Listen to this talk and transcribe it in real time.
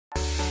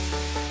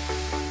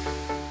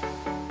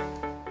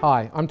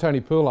Hi, I'm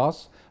Tony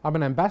Poulos. I'm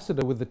an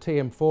ambassador with the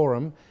TM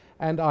Forum,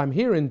 and I'm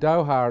here in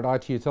Doha at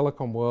ITU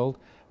Telecom World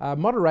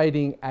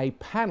moderating a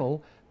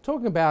panel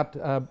talking about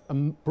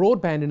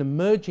broadband in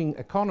emerging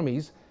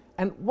economies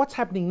and what's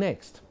happening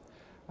next.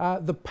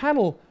 The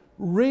panel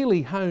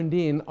really honed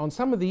in on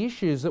some of the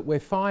issues that we're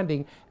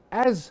finding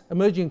as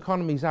emerging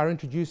economies are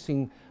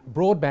introducing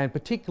broadband,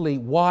 particularly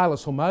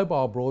wireless or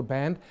mobile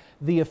broadband,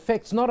 the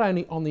effects not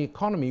only on the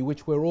economy,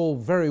 which we're all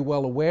very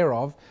well aware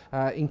of,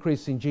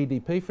 increase in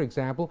GDP, for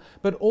example,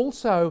 but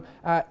also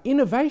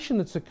innovation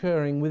that's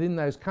occurring within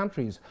those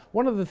countries.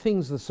 One of the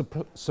things,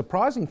 the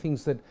surprising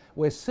things that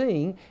we're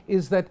seeing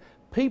is that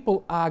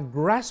people are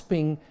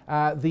grasping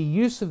the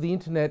use of the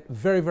internet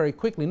very, very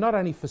quickly, not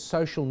only for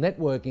social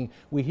networking,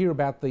 we hear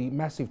about the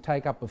massive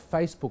take-up of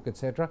Facebook,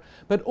 etc.,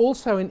 but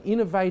also in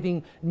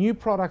innovating new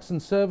products and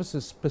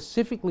services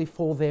specifically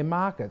for their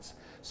markets.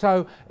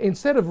 So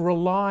instead of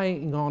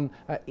relying on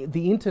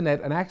the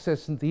internet and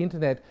access to the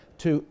internet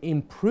to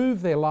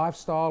improve their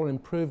lifestyle and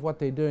improve what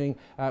they're doing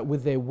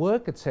with their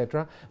work,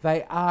 etc.,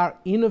 they are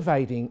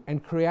innovating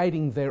and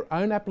creating their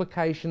own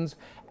applications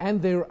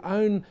and their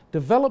own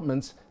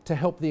developments to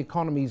help the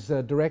economies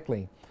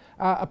directly.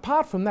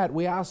 Apart from that,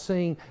 we are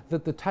seeing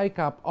that the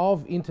take-up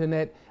of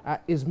internet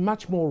is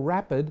much more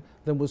rapid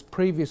than was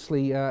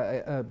previously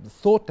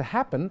thought to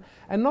happen,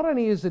 and not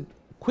only is it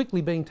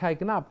quickly being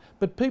taken up,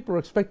 but people are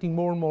expecting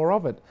more and more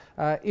of it.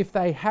 If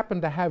they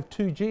happen to have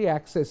 2G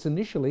access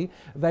initially,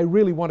 they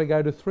really want to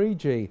go to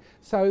 3G.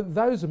 So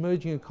those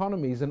emerging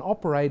economies and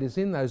operators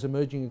in those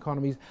emerging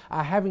economies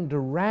are having to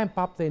ramp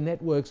up their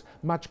networks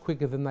much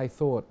quicker than they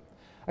thought.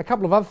 A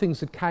couple of other things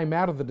that came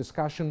out of the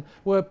discussion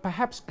were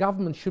perhaps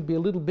government should be a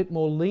little bit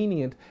more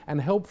lenient and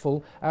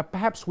helpful,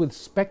 perhaps with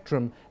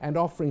spectrum and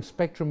offering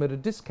spectrum at a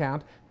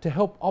discount to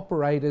help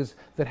operators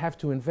that have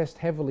to invest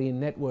heavily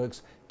in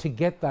networks to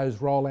get those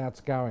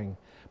rollouts going.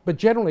 But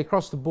generally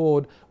across the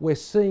board, we're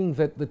seeing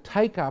that the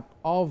take-up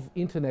of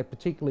internet,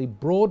 particularly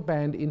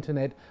broadband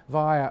internet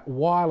via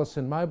wireless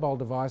and mobile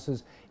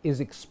devices,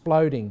 is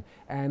exploding.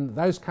 And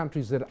those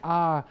countries that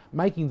are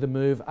making the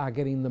move are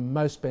getting the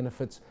most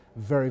benefits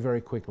very,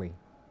 very quickly.